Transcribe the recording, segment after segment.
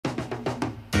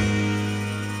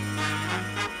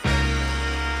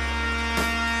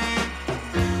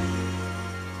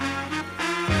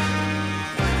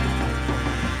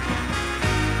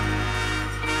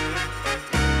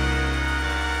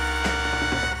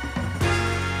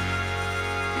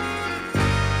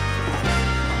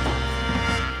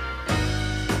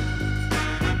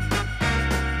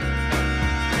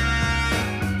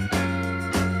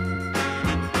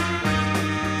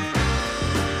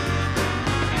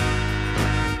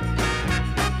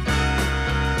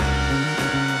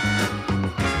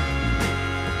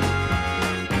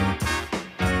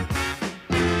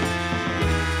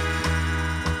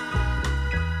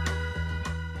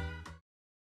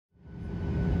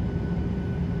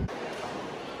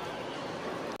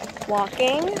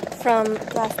walking from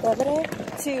Trastevere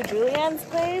to Julian's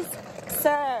place.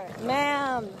 Sir,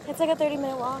 ma'am, it's like a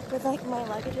 30-minute walk with like my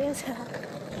luggages.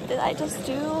 Did I just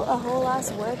do a whole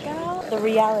ass workout? The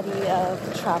reality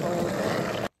of traveling.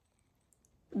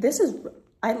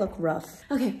 I look rough.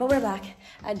 Okay, but we're back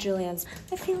at Julian's.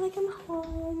 I feel like I'm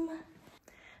home.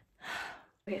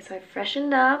 Okay, so I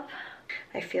freshened up.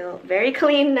 I feel very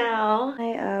clean now.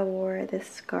 I wore this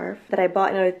scarf that I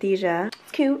bought in Ortija.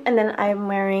 It's cute. And then I'm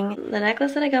wearing the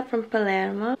necklace that I got from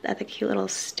Palermo at the cute little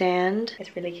stand.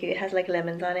 It's really cute. It has like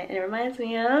lemons on it and it reminds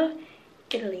me of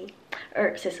Italy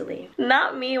or Sicily.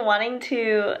 Not me wanting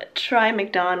to try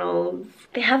McDonald's.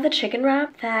 They have the chicken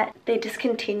wrap that they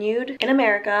discontinued in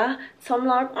America. So I'm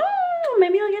like,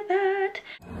 maybe I'll get that.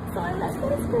 So I'm not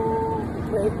going to school.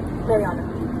 Wait, Mariana.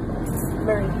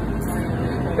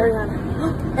 Arianney.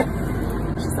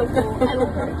 She's so cool. I love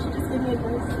her. She just gave me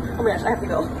advice. Oh my gosh, I have to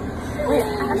go. Wait,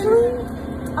 actually,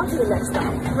 I'll do the next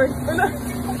stop.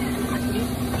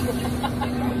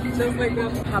 Just like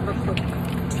that. Have a cook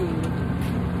tea.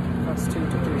 Plus 2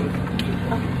 to 3.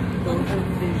 Don't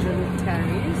envision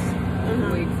tarries.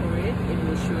 Wait for it. It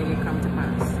will surely come to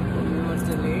pass. When you not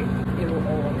delay, it will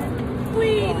all come.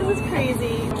 Wait, this is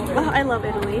crazy. Oh, I love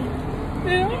Italy.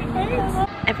 Yeah,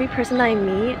 every person I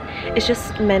meet is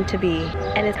just meant to be,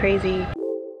 and it's crazy.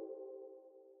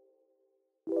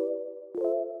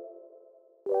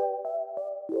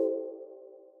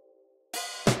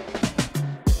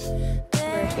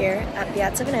 We're here at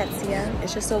Piazza Venezia.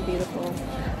 It's just so beautiful.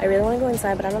 I really want to go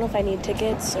inside, but I don't know if I need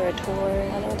tickets or a tour. I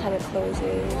don't know what time it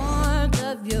closes.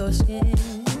 Of your skin,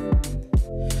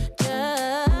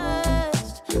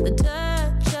 just the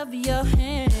touch of your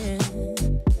hand.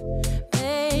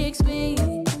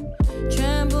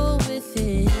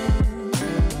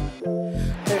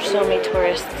 There's so many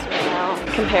tourists right now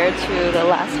compared to the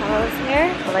last time I was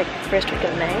here, like first week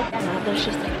of May. Now there's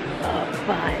just like a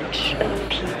bunch of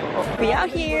people. We out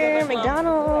here,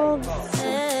 McDonald's.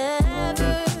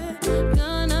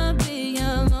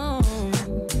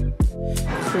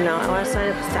 No, I want to sign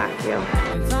a pistachio. I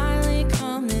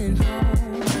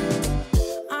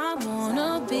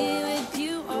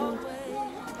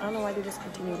don't know why they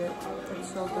discontinued it. It's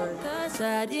so good.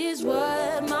 That is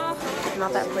what my heart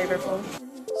not that flavorful.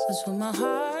 That's what my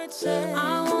heart says.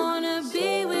 I wanna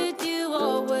be with you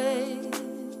always.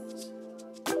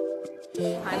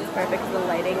 Time's perfect. The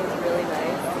lighting is really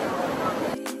nice.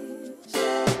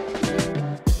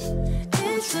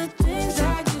 It's the things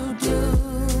that you do,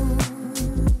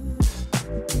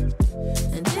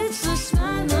 and it's the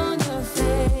smile on your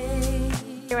face.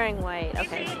 You're wearing white.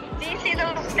 Okay. Do you see the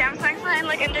little Samsung sign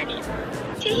like underneath?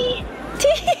 Tee.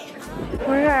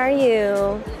 Where are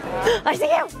you? I see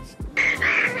you!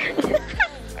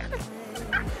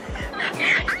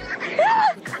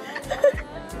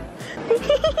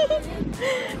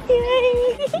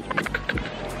 Yay!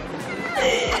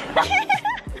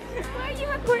 Why are you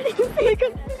recording me?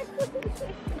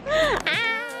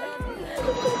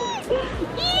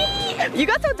 You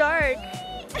got so dark.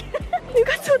 You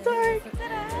got so dark.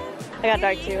 I got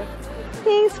dark too.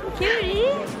 Thanks. Cutie.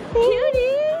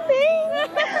 Cutie.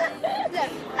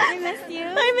 I missed you.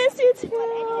 I missed you too.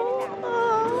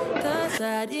 Cause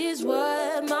that is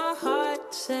what my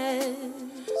heart says.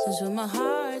 That's what my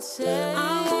heart says.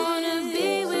 I wanna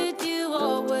be with you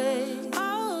always.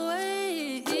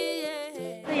 Always.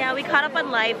 Yeah. So yeah, we caught up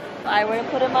on life. If I were to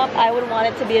put him up, I would want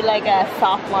it to be like a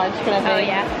soft launch kind of thing. Oh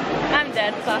yeah. I'm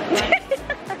dead soft launch.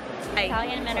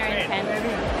 Italian men are intense.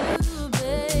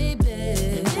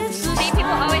 See,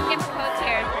 people always get proposed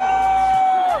here.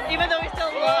 Even though we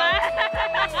still love.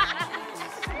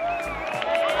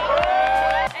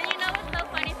 And you know what's so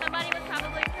funny? Somebody was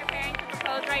probably preparing to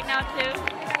propose right now too,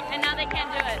 and now they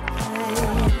can't do it.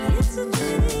 It's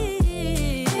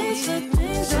the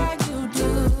things that you do,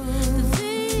 the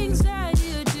things that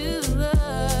you do.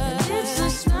 It's the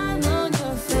smile on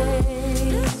your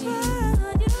face,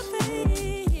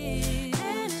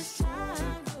 and as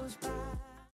time goes by.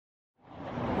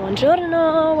 Buongiorno,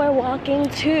 we're walking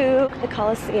to the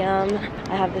Colosseum.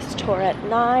 I have this tour at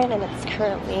 9 and it's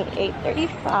currently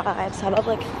 8:35, so I have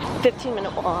like a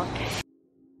 15-minute walk.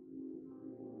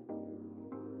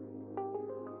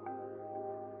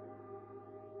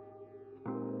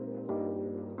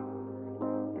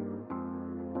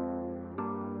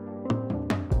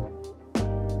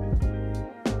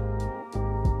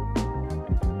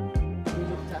 We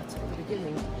looked at the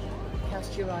beginning.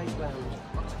 Cast your eyes round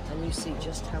and you see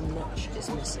just how much is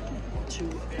missing. 2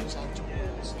 of those outer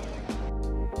walls.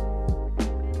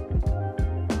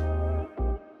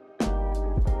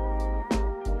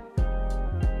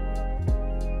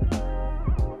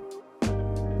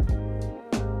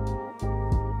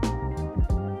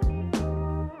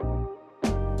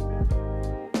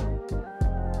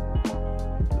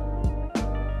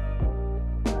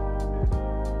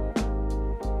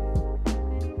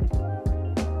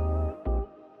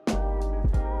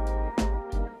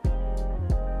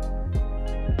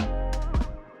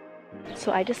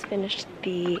 So I just finished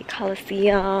the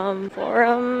Colosseum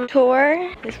Forum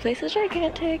tour. This place is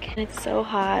gigantic and it's so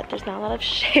hot. There's not a lot of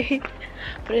shade,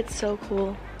 but it's so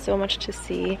cool. So much to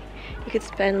see. You could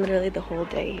spend literally the whole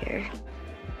day here.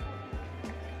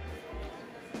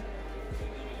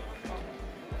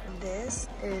 This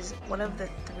is one of the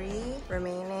 3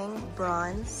 remaining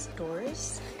bronze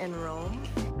doors in Rome.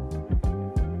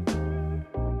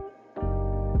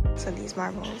 So these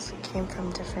marbles came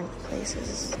from different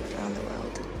places around the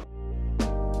world.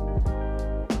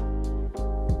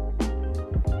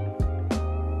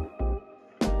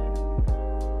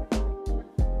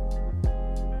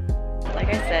 Like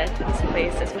I said, this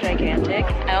place is gigantic.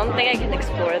 I don't think I can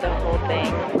explore the whole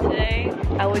thing today.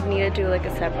 I would need to do like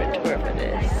a separate tour for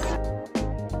this.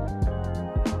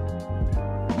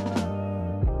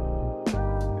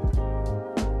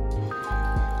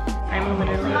 I'm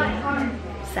literally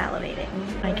salivating.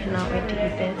 I cannot wait to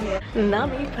eat this. Not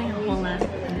me putting a whole ass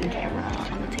camera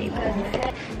on the table.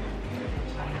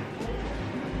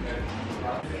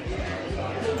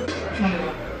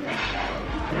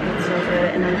 It's so good,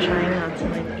 and I'm trying not to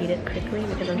like eat it quickly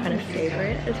because I'm trying to savor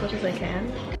it as much as I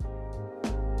can.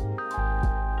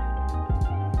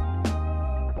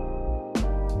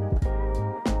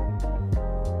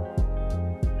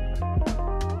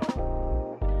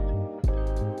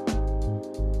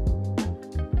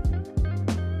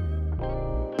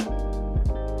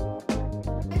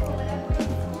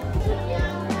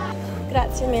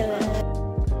 Grazie mille.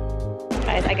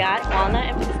 Guys, I got walnut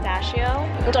and pistachio.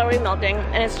 It's already melting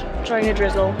and it's starting to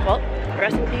drizzle. Well,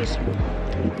 rest in peace.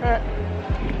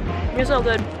 It's so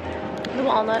good. The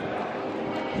walnut.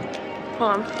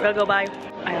 Hold on, we gotta go by.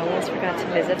 I almost forgot to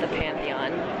visit the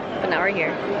Pantheon, but now we're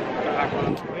here.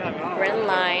 We're in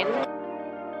line.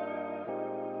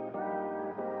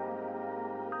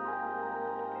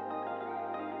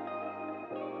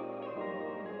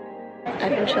 I've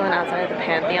been chilling outside of the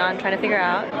Pantheon, trying to figure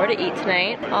out where to eat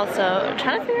tonight. Also,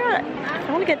 trying to figure out if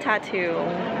I want to get a tattoo.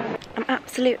 I'm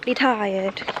absolutely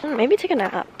tired. Maybe take a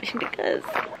nap because...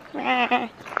 Hello,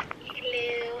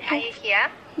 are you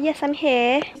here? Yes, I'm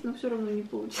here. Но все равно не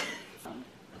получится.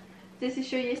 Здесь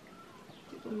еще есть.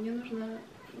 Мне нужно.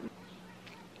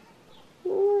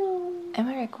 Am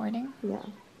I recording? Yeah.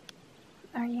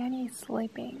 Arianney is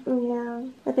sleeping. Yeah.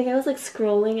 I think I was like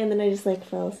scrolling and then I just like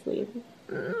fell asleep.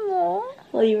 No.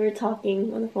 While you were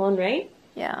talking on the phone, right?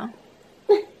 Yeah.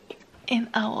 In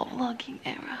our vlogging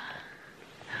era.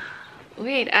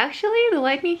 Wait, actually the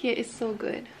lighting here is so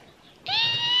good.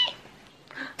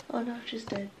 Oh no, she's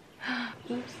dead.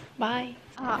 Oops. Bye.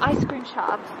 Ice cream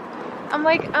shop. I'm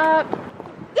like, is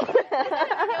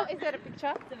that a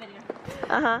picture? The video.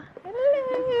 Uh-huh.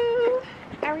 Hello.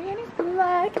 Arianney's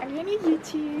vlog. Arianney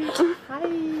YouTube. Hi.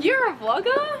 You're a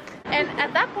vlogger? And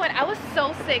at that point, I was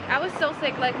so sick.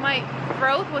 Like my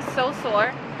throat was so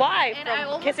sore. Why? And From I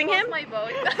almost kissing lost him? my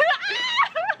boat.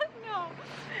 No.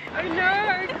 Oh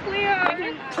no,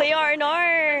 clear. Clear, no.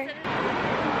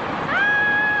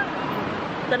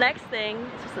 The next thing.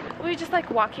 We were just like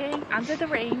walking under the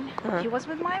rain. He was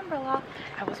with my umbrella.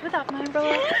 I was without my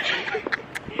umbrella.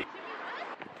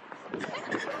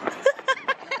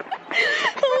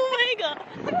 Oh my god.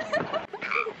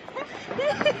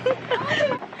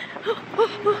 Oh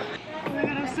my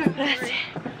god, I'm so sorry.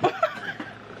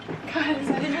 Guys,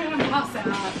 I didn't want to pass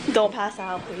out. Don't pass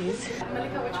out, please.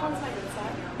 Malika, which one's my good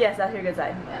side? Yes, that's your good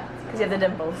side. Because you have the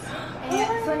dimples.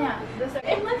 Sonia,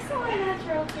 it looks so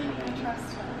unnatural to me. I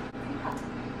trust her.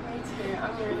 Me too.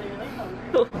 I'm really, really hungry.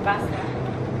 Basta.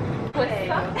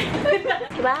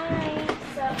 Bye.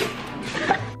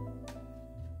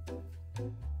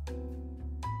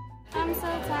 I'm so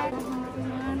tired.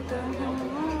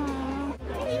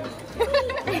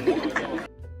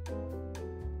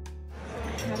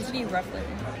 How did you roughly?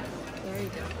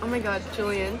 Oh my god,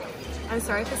 Julian. I'm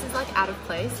sorry if this is like out of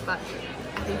place, but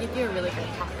I think you'd be a really good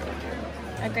partner.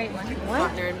 A great one.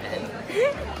 Partner in bed.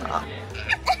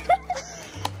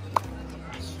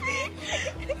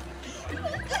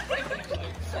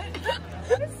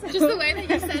 Just the way that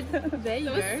you said, there you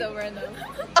go. That was so random.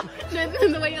 No,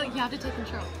 the way you're like, you have to take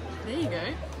control. There you go.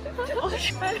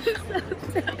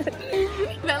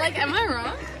 But like, am I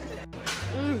wrong?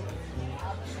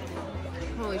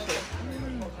 Holy shit.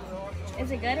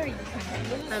 Is it good or are you just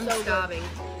hungry? I'm starving.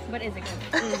 But is it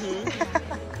good?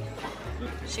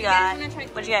 She got,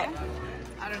 what'd you get?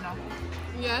 I don't know.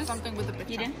 Yes. Something with the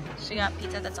picture. You didn't? She got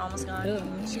pizza that's almost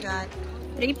gone. She got...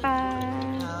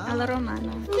 Tripa alla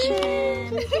romana.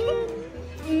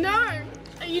 No!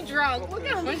 Are you drunk? Look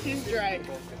how much he's drank.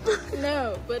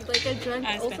 No, but like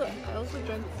I also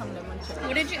drank some lemon chai.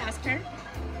 What did you ask her?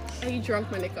 Are you drunk,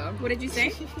 Monica? What did you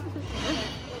say?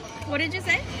 What did you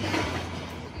say?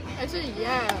 I said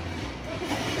yeah.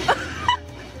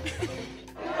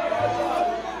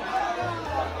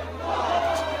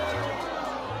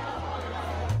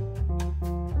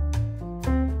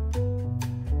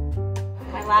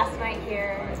 My last night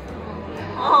here.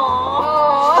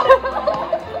 Oh.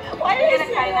 Why are you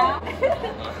gonna cry now?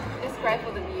 Just cry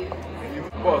for the view.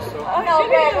 Posso? No,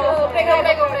 prego.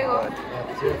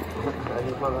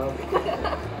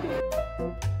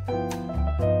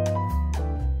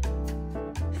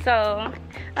 So,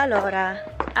 allora,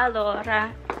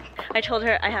 I told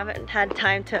her I haven't had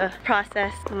time to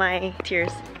process my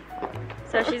tears.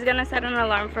 So she's gonna set an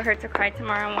alarm for her to cry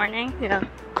tomorrow morning. Yeah.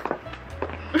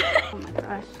 Oh my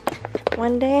gosh.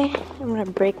 One day, I'm gonna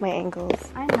break my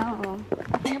ankles. I know.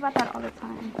 I think about that all the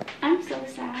time. I'm so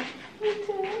sad. Me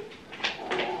too.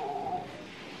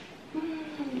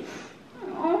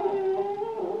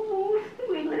 Oh,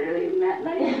 we literally met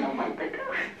not even a month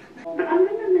ago. I'm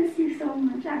gonna miss you so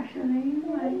much, actually.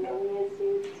 Like,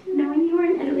 knowing you were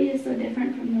in Italy is so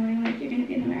different from knowing like you're gonna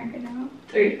be in America now.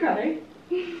 Are you crying?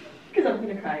 Because I'm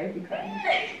gonna cry if you cry.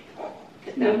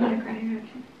 No, I'm not crying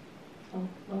actually. Oh,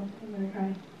 well, I'm gonna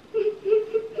cry.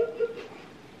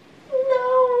 No!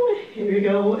 Here we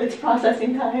go, it's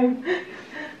processing time.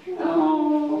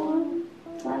 Oh,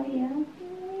 love you.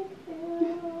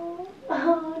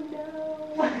 Oh no.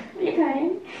 Are you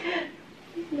crying?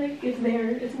 Like, it's there,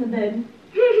 it's in the bed.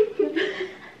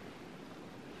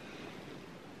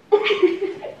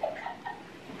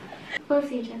 We'll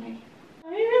see each other. I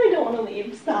really don't want to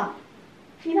leave, stop.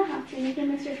 You don't have to, you can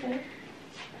miss your trip.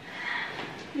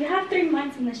 You have 3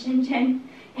 months in the Shenzhen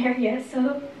area,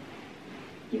 so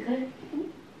you could.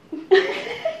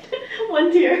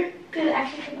 One tear. Could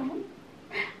actually come home.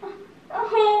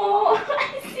 Oh,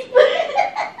 I see.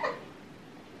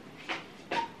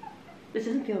 This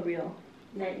doesn't feel real.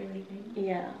 That you're leaving.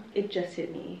 Yeah, it just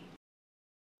hit me.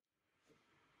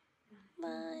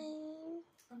 Bye.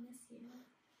 I'll miss you.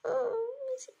 Oh,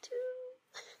 miss you too.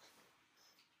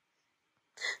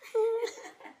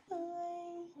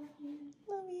 Bye.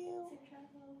 Love you.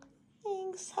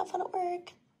 Thanks. Have fun at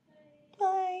work.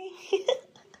 Bye.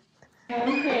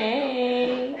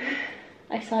 Hey.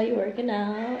 I saw you working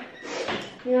out.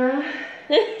 Yeah.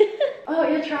 Oh,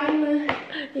 you're trying the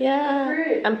Yeah.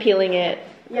 fruit. I'm peeling it.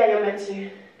 Yeah, you're meant to.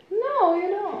 No, you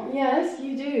don't. Yes,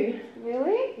 you do.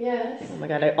 Really? Yes. Oh my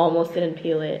god, I almost didn't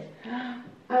peel it.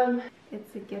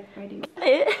 It's a get ready.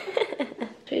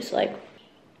 Tastes like.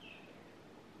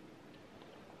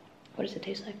 What does it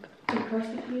taste like? A cross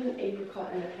between an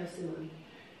apricot and a persimmon.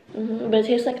 But it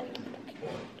tastes like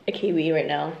a kiwi right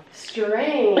now.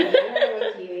 Strange. I don't know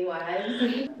what kiwi was.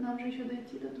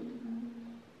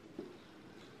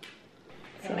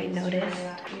 So I noticed,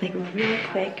 like real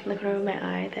quick, look over my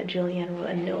eye, that Julianne wrote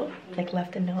a note, like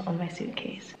left a note on my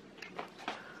suitcase.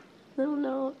 Little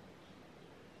note.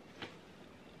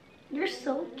 You're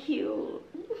so cute.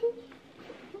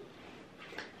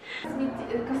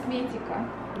 Cosmetica.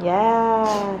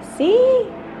 Yeah, see?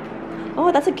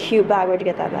 Oh, that's a cute bag. Where'd you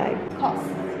get that bag? Cost.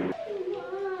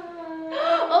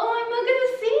 Oh, I'm not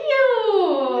gonna see you.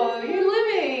 You're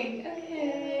living.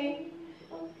 Okay.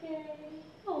 Okay.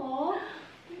 Aw.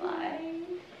 Bye.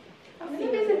 I'll see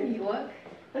you guys in New York.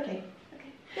 Okay.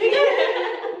 Is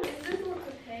this look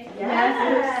okay? Yes.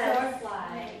 So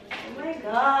fly. Oh my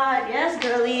god, yes,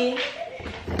 girly.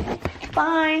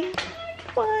 Bye.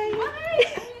 Bye.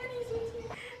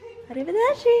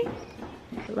 Arrivederci.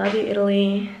 I love you,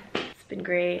 Italy. It's been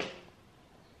great.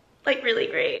 Like, really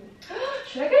great.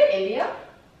 Should I go to India?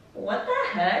 What the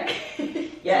heck? So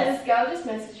Yes. this girl just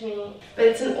messaged me, but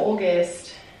it's in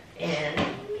August. And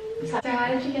So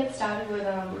how did you get started with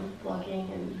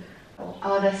vlogging and?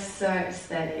 Oh, they're so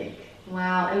aesthetic.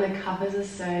 Wow, and the covers are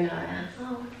so nice.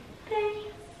 oh, thanks.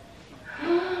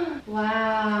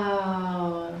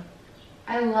 Wow,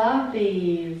 I love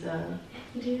these.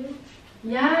 You do?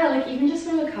 Yeah, like even just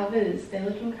from the covers, they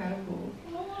look incredible.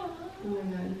 Oh my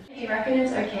god. Do you reckon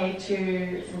it's okay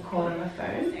to record on my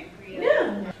phone?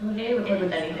 Yeah. Okay, record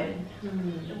with anything.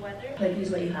 The weather. Like, use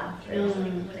what you have.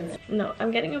 No, I'm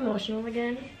getting emotional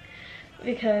again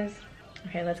because,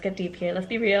 okay, let's get deep here. Let's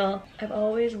be real. I've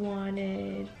always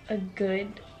wanted a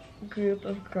good group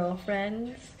of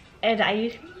girlfriends, and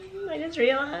I just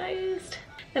realized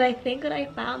that I think that I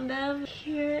found them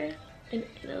here in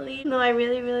Italy. No, I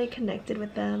really connected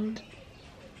with them.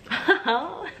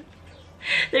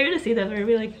 They're gonna see them and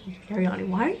be like, Arianney,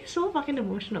 why are you so fucking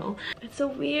emotional? It's so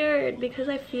weird because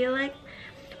I feel like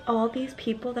all these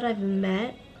people that I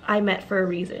met for a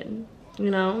reason, you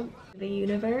know? The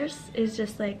universe is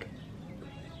just like,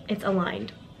 it's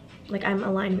aligned. like I'm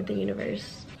aligned with the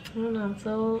universe. I don't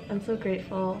know, I'm so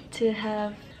grateful to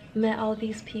have met all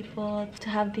these people, to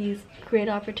have these great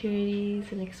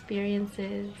opportunities and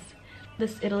experiences.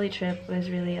 This Italy trip was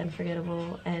really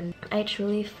unforgettable and I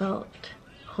truly felt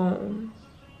home.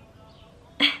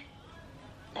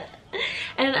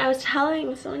 And I was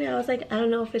telling Sonia, I was like, I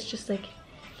don't know if it's just like,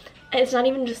 it's not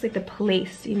even just like the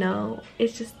place, you know,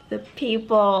 it's just the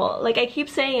people. Like I keep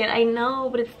saying it, I know,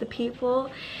 but it's the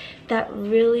people that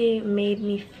really made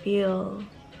me feel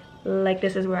like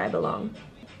this is where I belong.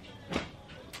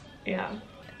 Yeah.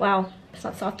 Wow, it's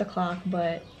not soft o'clock,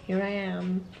 but here I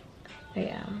am.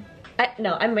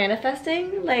 No, I'm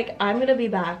manifesting, like I'm gonna be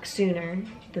back sooner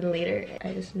than later.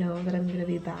 I just know that I'm gonna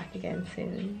be back again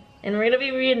soon. And we're gonna be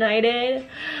reunited.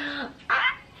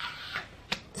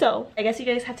 So I guess you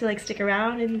guys have to like stick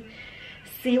around and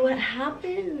see what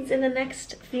happens in the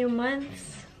next few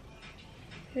months.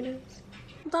 Who knows?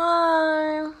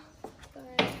 Bye.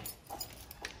 Bye.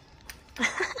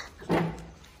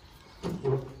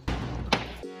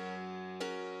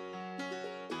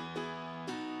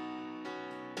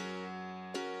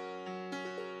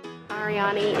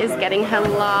 Arianney is getting her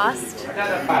last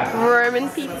Roman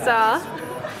pizza.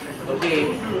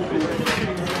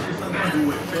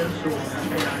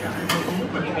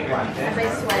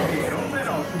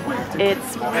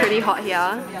 It's pretty hot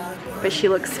here, but she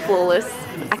looks flawless.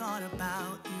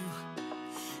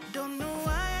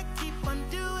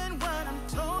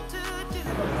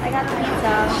 I got the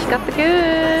pizza. She got the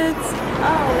goods.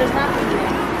 Oh, there's nothing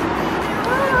there.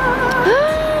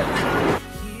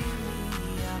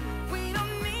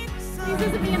 You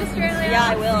visit me in Australia?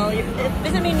 Yeah, I will. You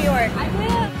visit me in New York. I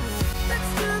will.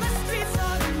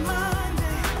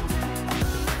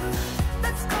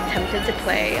 Tempted to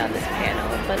play on this piano,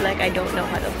 but like I don't know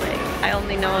how to play. I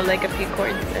only know like a few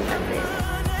chords and that's it.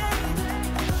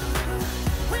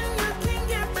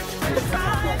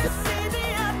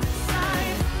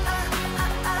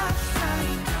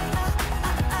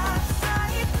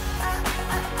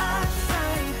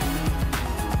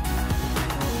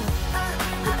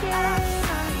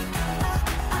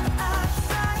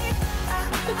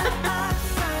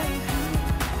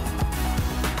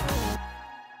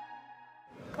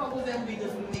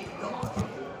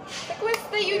 Where's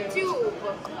the YouTube?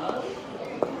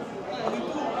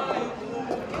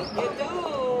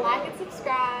 Like and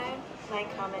subscribe.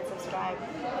 Like, comment, subscribe.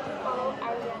 Follow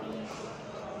Arianney.